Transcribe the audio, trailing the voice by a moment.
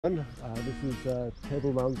This is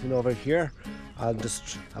Table Mountain over here. I'm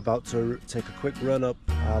just about to take a quick run up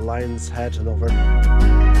Lion's Head and over.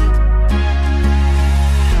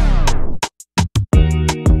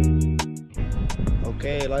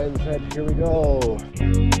 Okay, Lion's Head, here we go.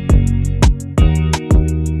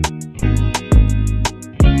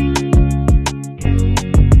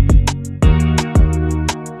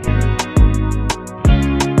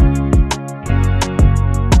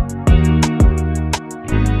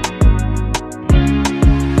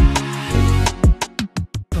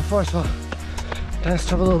 First of all, nice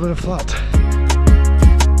to have a little bit of flat.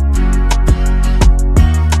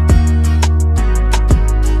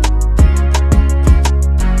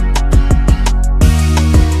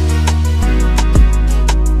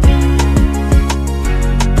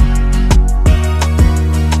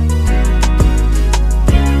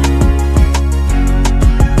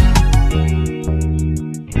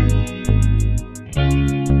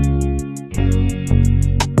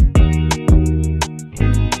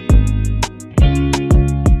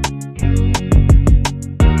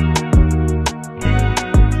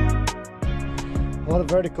 A lot of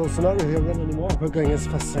vertical, so not really a run anymore. We're going as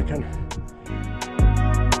fast as I can.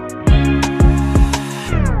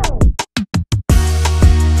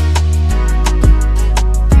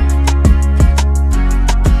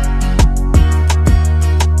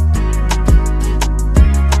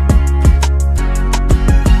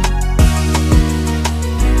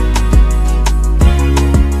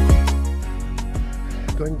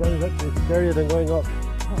 Going down is actually scarier than going up.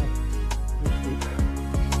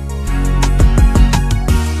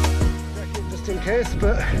 Just in case,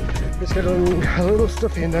 but it's getting a little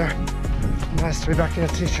stuffy in there. Nice to be back in a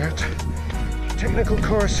t-shirt. Technical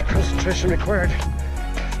course, concentration required.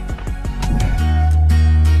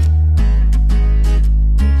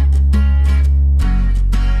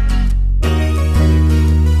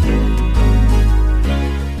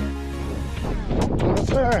 Almost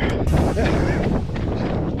there. Yeah.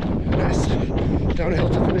 Nice downhill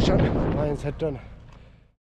to finish on. Lion's Head done.